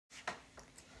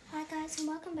guys, and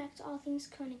welcome back to All Things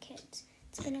Corona Kids.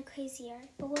 It's been a crazy year,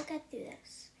 but we'll get through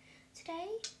this. Today,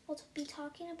 we'll be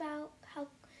talking about how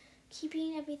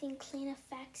keeping everything clean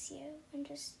affects you, and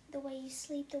just the way you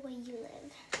sleep, the way you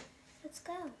live. Let's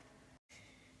go.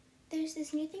 There's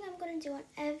this new thing I'm going to do on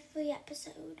every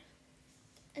episode.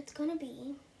 It's going to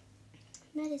be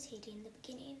meditating in the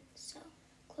beginning. So,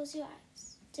 close your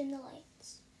eyes, dim the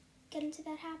lights, get into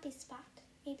that happy spot.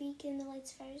 Maybe dim the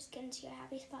lights first, get into your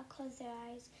happy spot, close your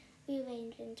eyes,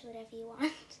 rearrange into whatever you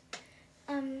want.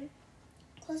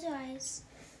 Close your eyes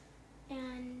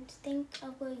and think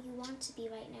of where you want to be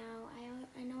right now.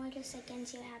 I know I just said get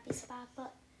into your happy spot,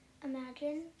 but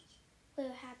imagine where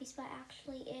your happy spot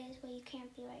actually is, where you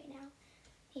can't be right now.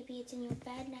 Maybe it's in your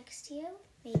bed next to you.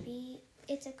 Maybe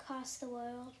it's across the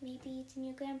world. Maybe it's in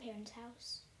your grandparents'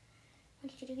 house. I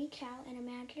want you to reach out and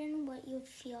imagine what you would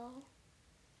feel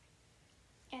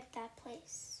at that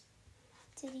place.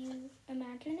 Did you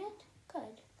imagine it?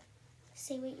 Good.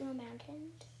 Say what you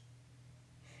imagined.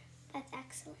 That's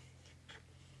excellent.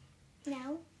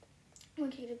 Now, I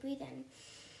want you to breathe in,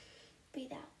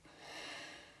 breathe out.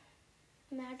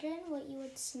 Imagine what you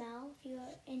would smell if you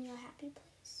were in your happy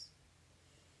place.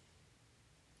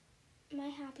 My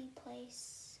happy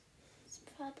place is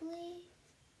probably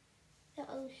the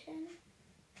ocean.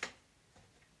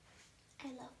 I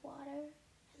love water.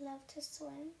 I love to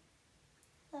swim,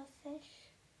 love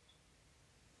fish,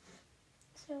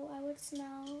 so I would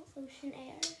smell ocean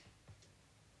air.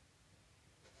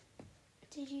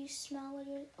 Did you smell what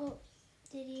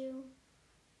did you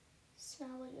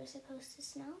smell what you're supposed to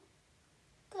smell?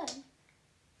 Good.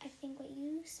 I think what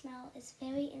you smell is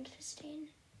very interesting.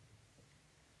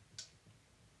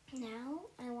 Now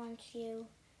I want you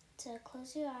to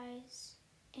close your eyes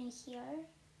and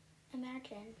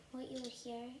imagine what you would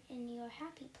hear in your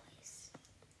happy place.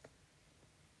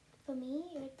 For me,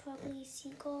 it would probably be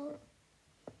seagull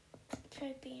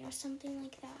chirping or something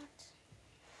like that.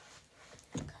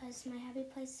 Because my happy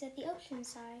place is at the ocean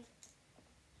side.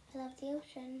 I love the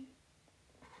ocean.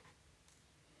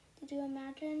 Did you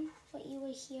imagine what you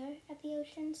would hear at the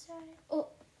ocean side? Oh,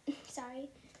 sorry.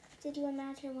 Did you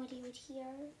imagine what you would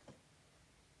hear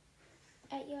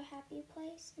at your happy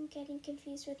place? I'm getting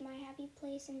confused with my happy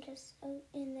place and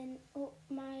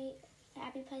my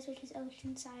happy place, which is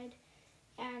Oceanside,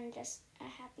 and just a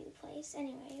happy place.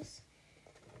 Anyways,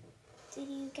 did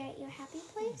you get your happy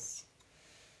place?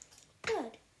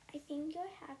 Good. I think your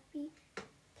happy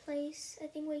place,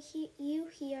 what you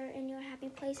hear in your happy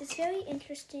place is very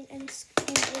interesting and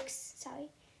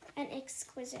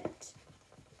exquisite.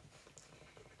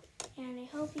 And I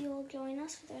hope you will join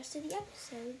us for the rest of the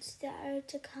episodes that are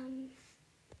to come.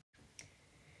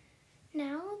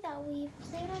 Now that we've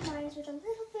played our minds with a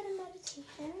little bit of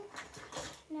meditation,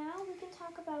 now we can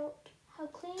talk about how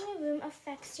cleaning your room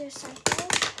affects your cycle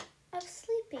of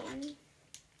sleeping.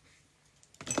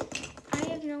 I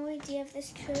have no idea if this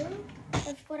is true,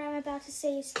 if what I'm about to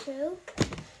say is true.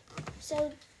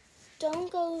 So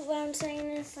don't go around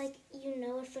saying this like you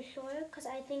know it for sure, because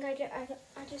I think I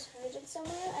just heard it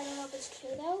somewhere. I don't know if it's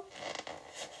true though.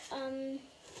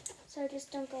 So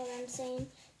just don't go around saying,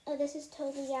 oh, this is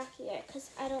totally accurate, because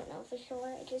I don't know for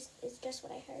sure. It's just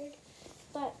what I heard.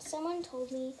 But someone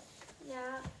told me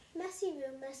that messy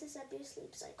room messes up your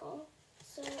sleep cycle.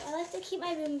 So I like to keep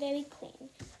my room very clean.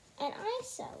 And I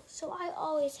sew, so I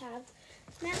always have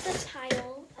not a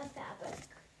tile of fabric.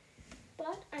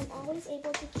 But I'm always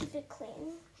able to keep it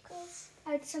clean because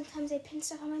sometimes I pin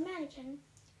stuff on my mannequin.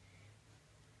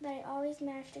 But I always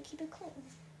manage to keep it clean.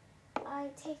 I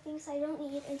take things I don't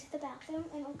need into the bathroom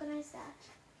and organize that.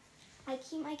 I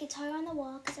keep my guitar on the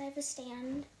wall because I have a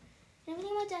stand. And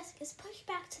everything on my desk is pushed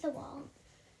back to the wall.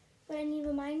 When I need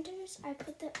reminders, I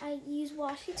use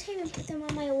washi tape and put them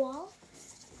on my wall.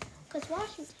 Because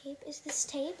washi tape is this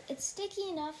tape. It's sticky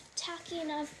enough, tacky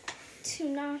enough to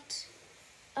not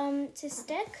to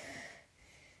stick,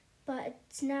 but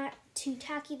it's not too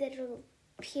tacky that it'll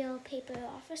peel paper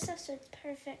off or stuff, so it's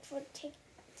perfect for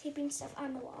taping stuff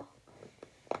on the wall.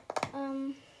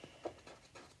 I'm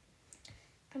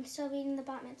still reading The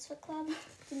Bat Mitzvah Club.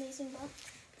 It's an amazing book.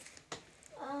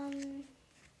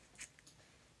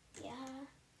 Yeah.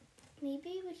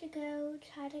 Maybe we should go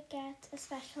try to get a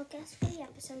special guest for the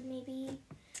episode. Maybe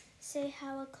say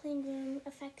how a clean room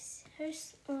affects the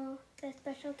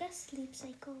special guest sleep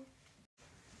cycle.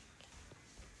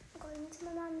 I'm going into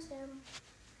my mom's room.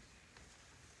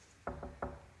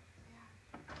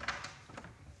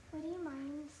 Would you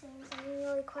mind saying something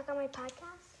really quick on my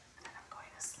podcast? And then I'm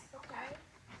going to sleep, okay?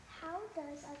 How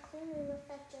does a clean room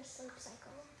affect your sleep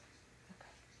cycle?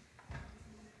 Okay.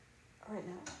 Right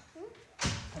now?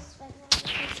 Just right now.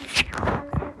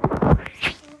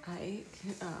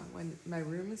 when my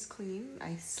room is clean,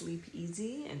 I sleep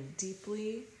easy and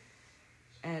deeply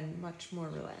and much more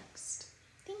relaxed.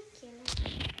 Thank you.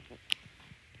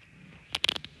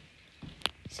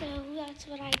 So that's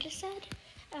what I just said.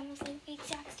 Almost like the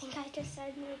exact thing I just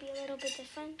said, maybe a little bit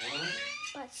different,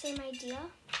 but same idea.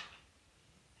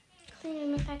 Clean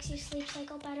room affects your sleep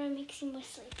cycle better and makes you more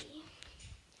sleepy.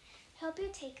 I hope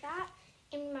you take that,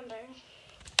 and remember,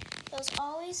 there's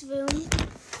always room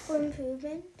for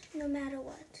improvement, no matter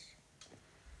what.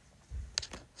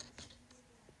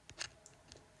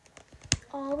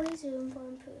 Always room for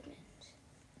improvement.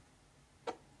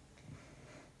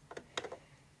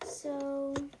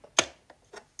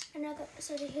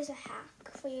 So here's a hack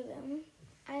for your room.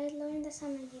 I learned this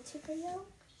on a YouTube video.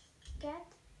 Get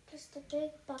just a big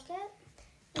bucket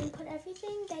and put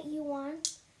everything that you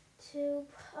want to,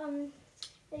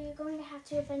 that you're going to have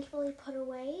to eventually put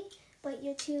away, but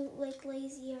you're too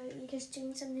lazy, or you're just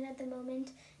doing something at the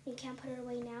moment and you can't put it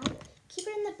away now. Keep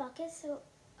it in the bucket,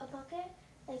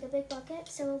 like a big bucket,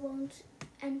 so it won't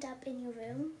end up in your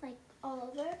room,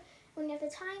 all over. When you have the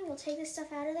time, you'll take this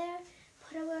stuff out of there,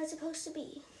 put it where it's supposed to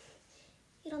be.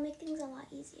 It'll make things a lot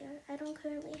easier. I don't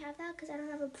currently have that because I don't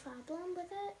have a problem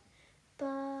with it,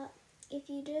 but if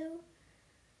you do,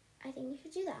 I think you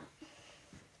should do that.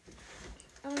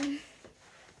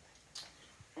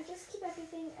 I just keep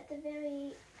everything at the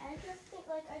very edge of things.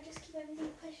 I just keep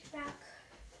everything pushed back.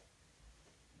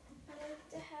 I like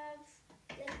to have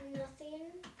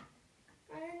nothing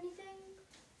on anything.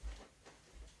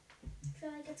 I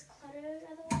feel like it's cluttered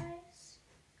otherwise.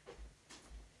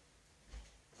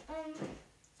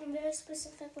 I'm very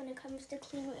specific when it comes to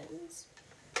clean rooms.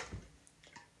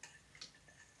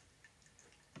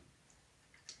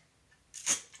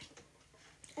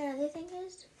 Another thing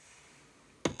is,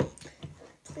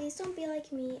 please don't be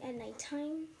like me at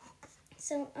nighttime.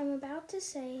 So I'm about to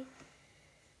say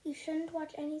you shouldn't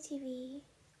watch any TV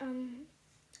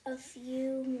a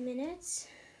few minutes,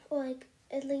 or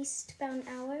at least about an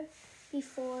hour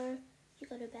before you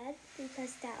go to bed,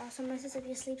 because that also messes up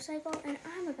your sleep cycle. And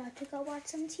I'm about to go watch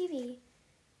some TV,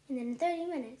 and then in 30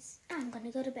 minutes I'm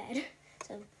gonna go to bed.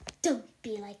 So don't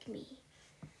be like me.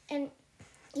 And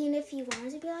even if you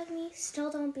want to be like me,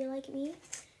 still don't be like me,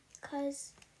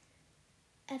 because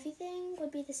everything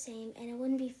would be the same, and it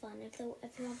wouldn't be fun if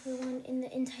everyone in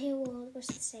the entire world was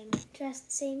the same, dressed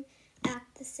the same,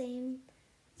 act the same,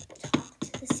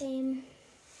 talked the same.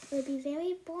 It would be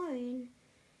very boring,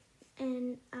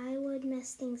 and I would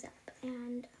mess things up,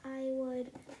 and I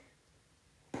would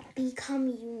become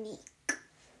unique.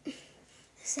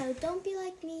 So don't be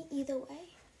like me either way.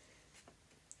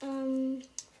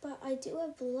 But I do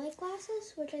have blue light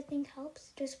glasses, which I think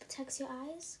helps, just protects your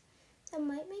eyes. That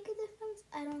might make a difference.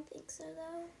 I don't think so,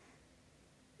 though.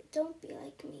 Don't be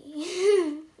like me.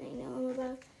 I know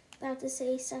I'm about to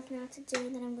say stuff not to do,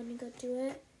 and then I'm going to go do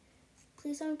it.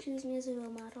 Please don't choose me as a role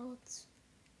model. It's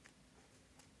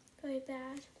very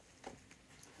bad.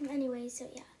 Anyway, so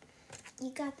yeah, you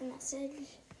got the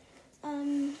message.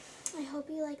 I hope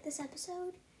you like this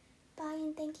episode. Bye,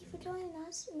 and thank you for joining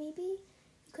us. Maybe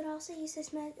you could also use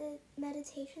this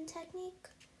meditation technique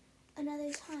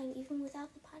another time, even without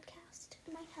the podcast.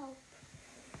 It might help.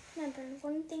 Remember,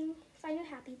 one thing, find your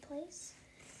happy place.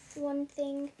 One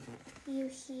thing you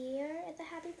hear at the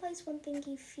happy place. One thing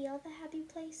you feel at the happy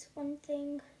place. One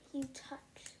thing you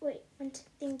touch. One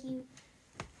thing you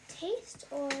taste,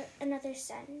 or another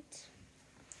scent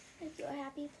at your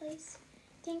happy place.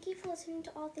 Thank you for listening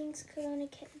to All Things Corona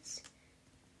Kids.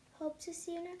 Hope to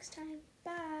see you next time.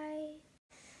 Bye.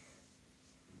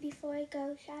 Before I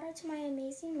go, shout out to my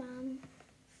amazing mom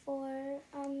for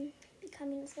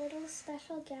becoming this little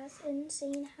special guest and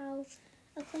saying how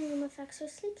a clean room affects her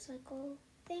sleep cycle.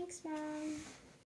 Thanks, Mom.